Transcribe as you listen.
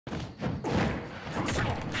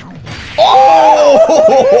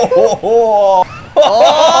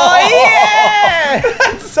Oh yeah!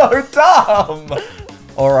 That's so dumb.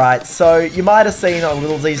 Alright, so you might have seen on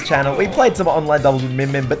Little Z's channel, we played some online doubles with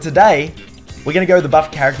Min Min, but today, we're gonna go with the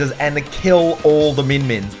buff characters and kill all the Min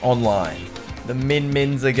Mins online. The Min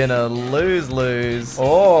Mins are gonna lose.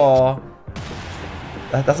 Oh.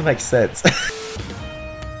 That doesn't make sense.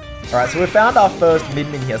 Alright, so we found our first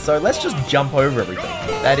Min Min here, so let's just jump over everything.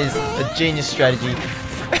 That is a genius strategy,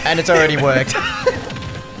 and it's already worked.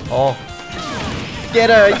 Oh. Get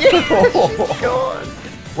her! Yes! She's gone.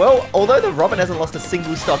 Well, although the Robin hasn't lost a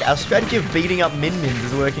single stock, our strategy of beating up Min Mins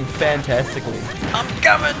is working fantastically. I'm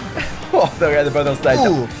coming! Oh, they're both on stage.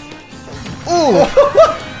 Ooh! Ooh!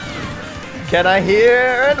 Can I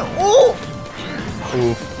hear an ooh?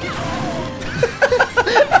 Ooh.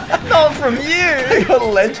 Not from you! I got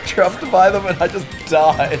ledge dropped by them and I just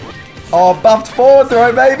died. Oh, buffed forward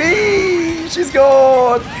throw, baby! She's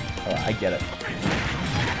gone! Alright, I get it.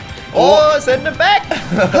 Oh, send it back!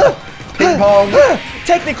 Ping pong!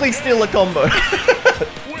 Technically still a combo.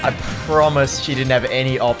 I promise she didn't have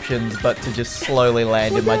any options but to just slowly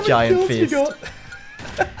land in my giant fist.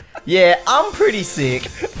 Yeah, I'm pretty sick.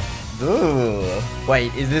 Ugh.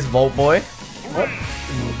 Wait, is this Vault Boy? What?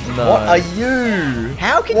 No. What are you?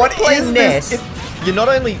 How can you play Ness? You're not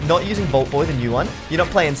only not using Vault Boy, the new one, you're not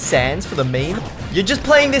playing Sans for the meme, you're just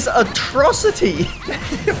playing this atrocity.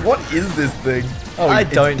 What is this thing? Oh, I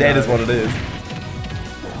don't dead know. is what it is.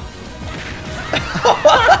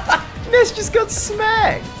 Ness just got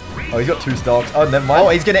smacked. Oh, he's got 2 stocks. Oh, never mind. Oh,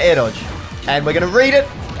 he's gonna air dodge. And we're gonna read it.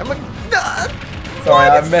 And we're... Sorry,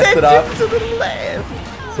 I messed it up. To the left.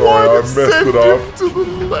 Sorry, I messed it up. To the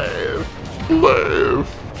left.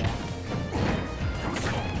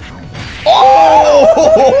 Oh!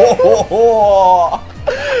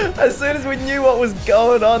 As soon as we knew what was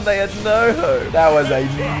going on, they had no hope. That was a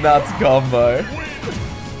nuts combo.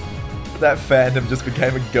 That Phantom just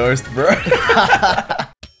became a ghost, bro.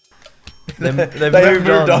 They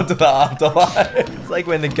moved on to the afterlife. It's like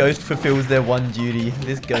when the ghost fulfills their one duty.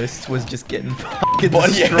 This ghost was just getting fucking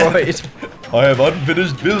destroyed. I have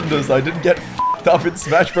unfinished business. I didn't get f***ed up in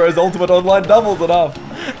Smash Bros. Ultimate Online Doubles enough.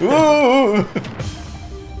 Ooh.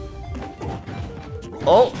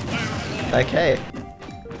 Oh. Okay.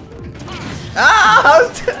 Ah! I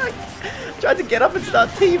was tried to get up and start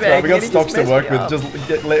teabagging. Right, we got stocks to work with. Just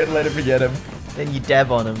let him forget him. Then you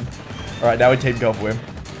dab on him. Alright, now we team comp him.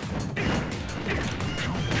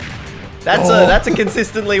 That's a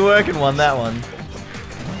consistently working one, that one.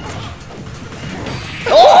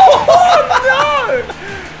 Oh no!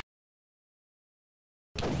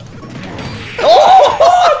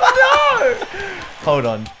 Oh no! Hold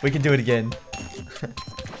on, we can do it again.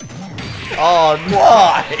 Oh,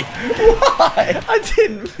 Why? Why? I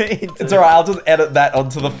didn't mean to. It's alright, I'll just edit that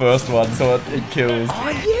onto the first one so it kills. Oh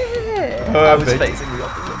yeah! Perfect. I was facing the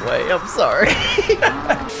opposite way, I'm sorry.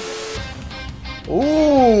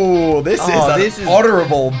 Ooh, this is an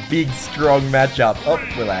honorable, big, strong matchup. Oh,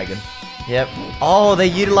 we're lagging. Yep. Oh, they're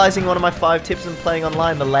utilizing one of my 5 tips and playing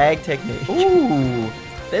online, the lag technique. Ooh.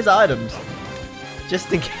 There's items.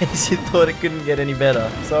 Just in case you thought it couldn't get any better.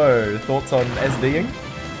 So, thoughts on SDing?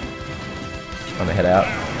 I'm gonna head out.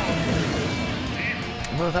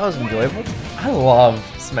 Well, that was enjoyable. I love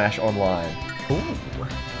Smash Online. Ooh.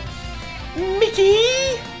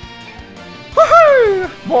 Mickey! Woohoo!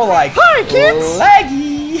 More like Hi, kids!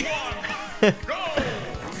 Laggy!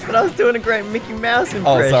 But I was doing a great Mickey Mouse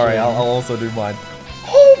impression. Oh, sorry, I'll also do mine.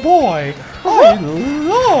 Oh boy! I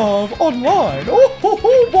love online!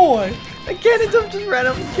 Oh boy! Again, just ran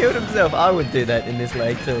up and killed himself. I would do that in this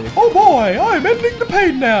lag too. Oh boy! I'm ending the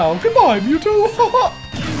pain now! Goodbye, Mewtwo!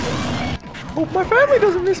 Hope my family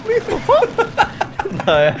doesn't miss me.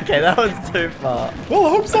 No, okay, that was too far. Well, I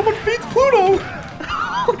hope someone feeds Pluto!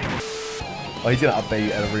 Oh, he's gonna up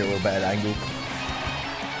B at a real bad angle.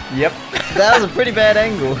 Yep. That was a pretty bad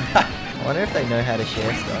angle. I wonder if they know how to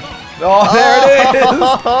share stuff. Oh, there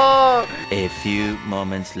it is! A few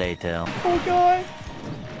moments later. Poor guy.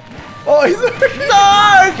 Oh, he's already...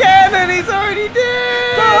 No, Cannon, he's already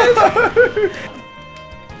dead!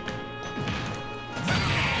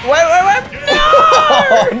 Wait! No!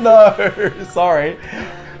 Oh, no, sorry.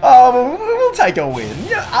 We'll take a win.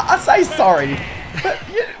 Yeah, I say sorry. But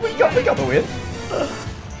yeah, we got the win.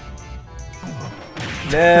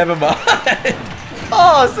 Never mind.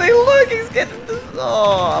 Oh, see, look, he's getting this.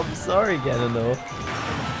 Oh, I'm sorry, Ganondorf.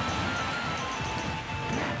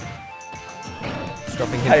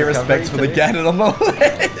 Stopping his Pay respects for the Ganon on the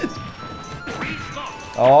ledge.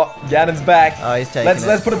 Oh, Ganon's back. Oh, he's taking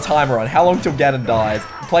Let's put a timer on. How long till Ganon dies?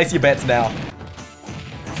 Place your bets now.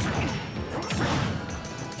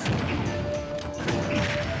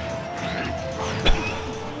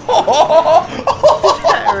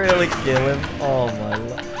 that really kill him? Oh my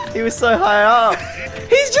lord. He was so high up.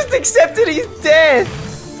 He's just accepted his death.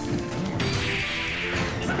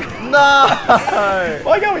 No.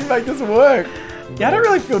 Why can't we make this work? Yeah, I don't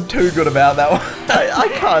really feel too good about that one. I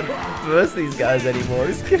can't burst these guys anymore.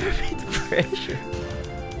 It's giving me depression.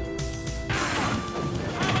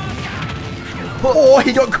 Oh,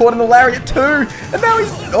 he got caught in the lariat too. And now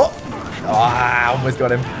he's... Oh, I almost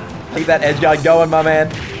got him. Keep that edge guard going, my man.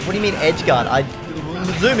 What do you mean edge guard?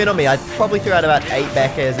 Zoom in on me. I probably threw out about 8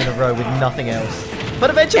 back airs in a row with nothing else. But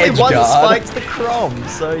eventually Edge one guard. spikes the crom.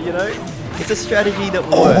 So, you know, it's a strategy that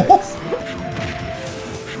works.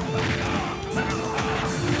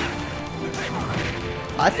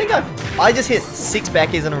 I think I just hit 6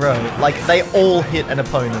 back airs in a row. Like, they all hit an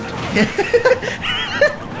opponent.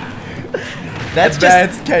 That's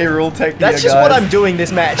Advanced just K rule technique. That's just what I'm doing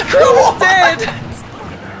this match. Crom's dead.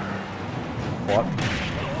 What?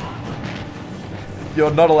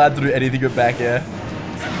 You're not allowed to do anything with back air.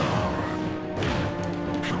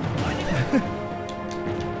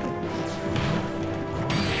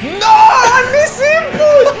 No, I miss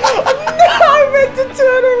input. No, I meant to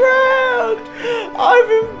turn around. I've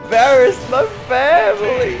embarrassed my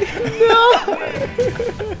family. No.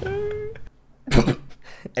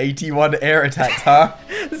 81 air attacks, huh?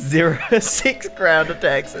 6 ground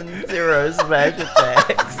attacks and 0 smash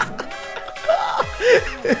attacks.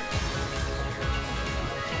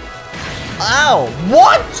 Ow!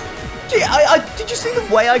 What? Gee, did you see the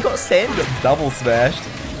way I got sanded? Double smashed.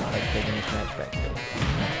 I'm taking this match back there.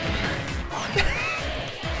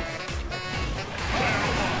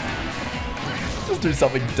 Just do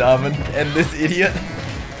something dumb and end this idiot.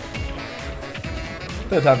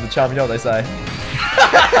 Third time's the charm, you know what they say.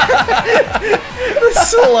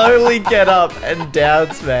 Slowly get up and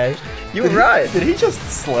down smash. You were right. Did he just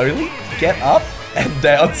slowly get up and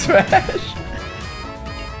down smash?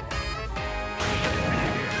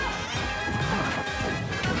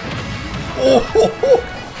 Oh,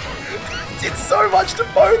 did so much to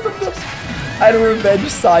both of them. I had a revenge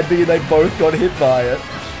side B and they both got hit by it.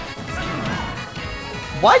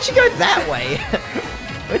 Why'd you go that way?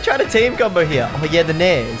 We're trying to team combo here. Oh yeah, the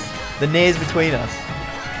nairs. The nairs between us.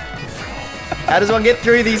 How does one get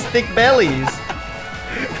through these thick bellies?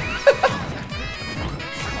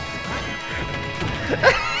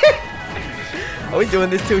 Are we doing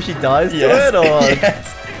this till she dies to it, or? Yes.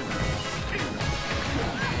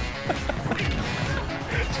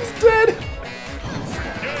 She's dead.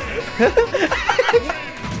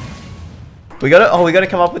 we gotta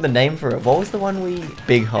come up with a name for it. What was the one we...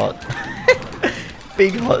 Big Hot.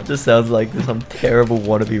 Big Hot just sounds like some terrible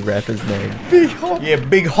wannabe rapper's name. Big Hot. Yeah,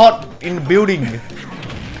 Big Hot in the building.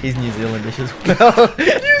 He's New Zealandish as well.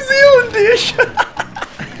 New Zealandish.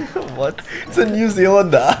 What? It's a New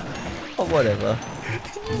Zealander. Oh, whatever.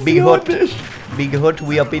 Big Hot. Big Hot,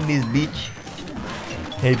 we up in this bitch.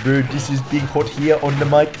 Hey bro, this is Big Hot here on the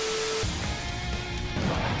mic.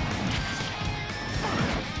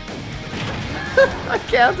 I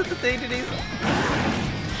counted the DDDs.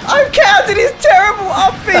 I've counted his terrible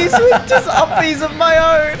upbeats with just upbeats of my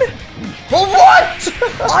own. Well, what?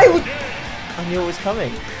 I knew it was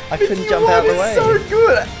coming. I couldn't jump out of the way. So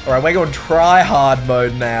good. All right, we're going try hard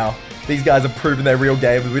mode now. These guys have proven they're real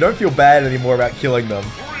gamers. We don't feel bad anymore about killing them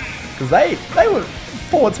because they were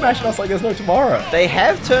forward smashing us like there's no tomorrow. They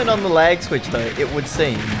have turned on the lag switch though, it would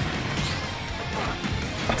seem.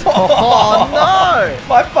 Oh no!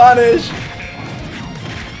 My punish.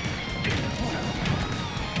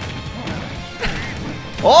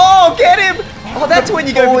 Oh, get him! Oh, that's when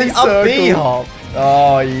you go for the up B circle. hop.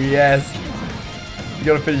 Oh yes. You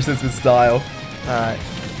gotta finish this with style. Alright.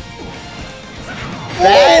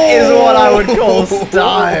 That is what I would call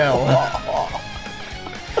style.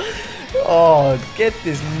 Oh, get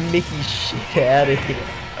this Mickey shit out of here.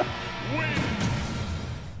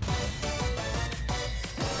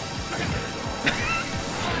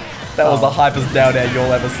 That was the hypest down air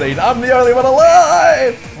you'll ever seen. I'm the only one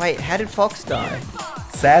alive! Wait, how did Fox die?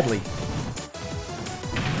 Sadly.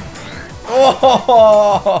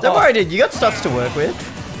 Oh! Don't worry, dude. You got stocks to work with.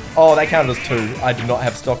 Oh, that counted as 2. I do not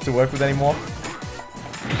have stock to work with anymore.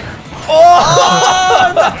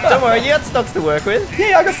 Oh! Don't worry, you got stocks to work with.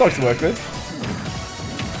 Yeah, I got stocks to work with.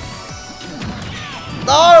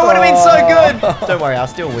 Oh, it would have been so good. Don't worry, I'll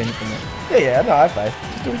still win from it. Yeah, no, I have faith.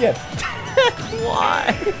 Just do it again.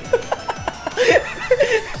 Why?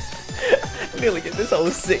 Nearly get this whole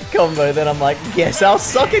sick combo, then I'm like, yes, I'll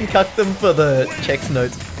suck and cuck them for the checks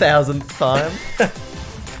notes 1000th time.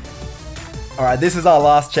 Alright, this is our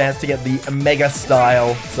last chance to get the Mega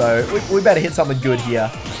style, so we better hit something good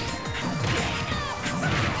here.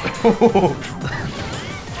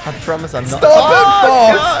 I promise I'm not. Stop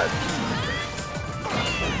it, God.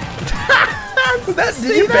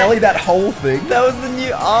 Did you belly that whole thing? That was the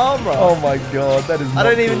new armor. Oh my god, that is I not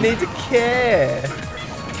don't even cool. need to care.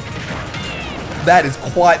 That is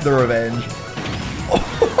quite the revenge.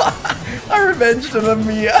 I revenged him,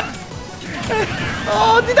 Amir.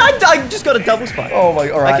 Oh, I just got a double spike. Oh my,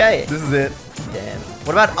 alright. Okay. This is it. Damn.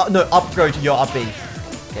 What about, no, up throw to your up B.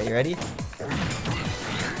 Okay, you ready?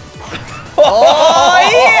 Oh,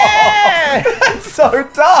 yeah! That's so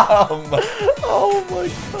dumb. Oh my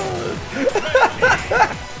god.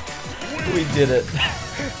 We did it.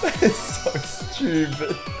 That is so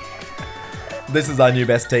stupid. This is our new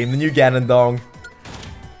best team, the new Ganondorf.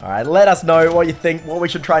 Alright, let us know what you think, what we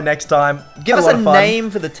should try next time. Give Had us a lot of fun. name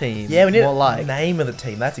for the team. Yeah, we need more like. name of the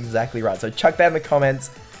team. That's exactly right. So chuck that in the comments.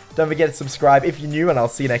 Don't forget to subscribe if you're new, and I'll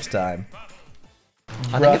see you next time.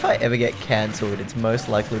 I think if I ever get cancelled, it's most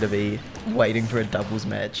likely to be waiting for a doubles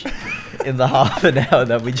match in the half an hour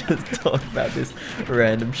that we just talked about this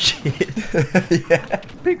random shit. Yeah.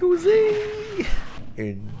 Picklesy.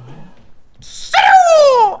 Incineroar!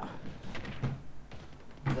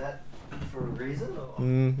 Is that for a reason?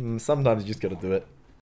 Or? Sometimes you just gotta do it.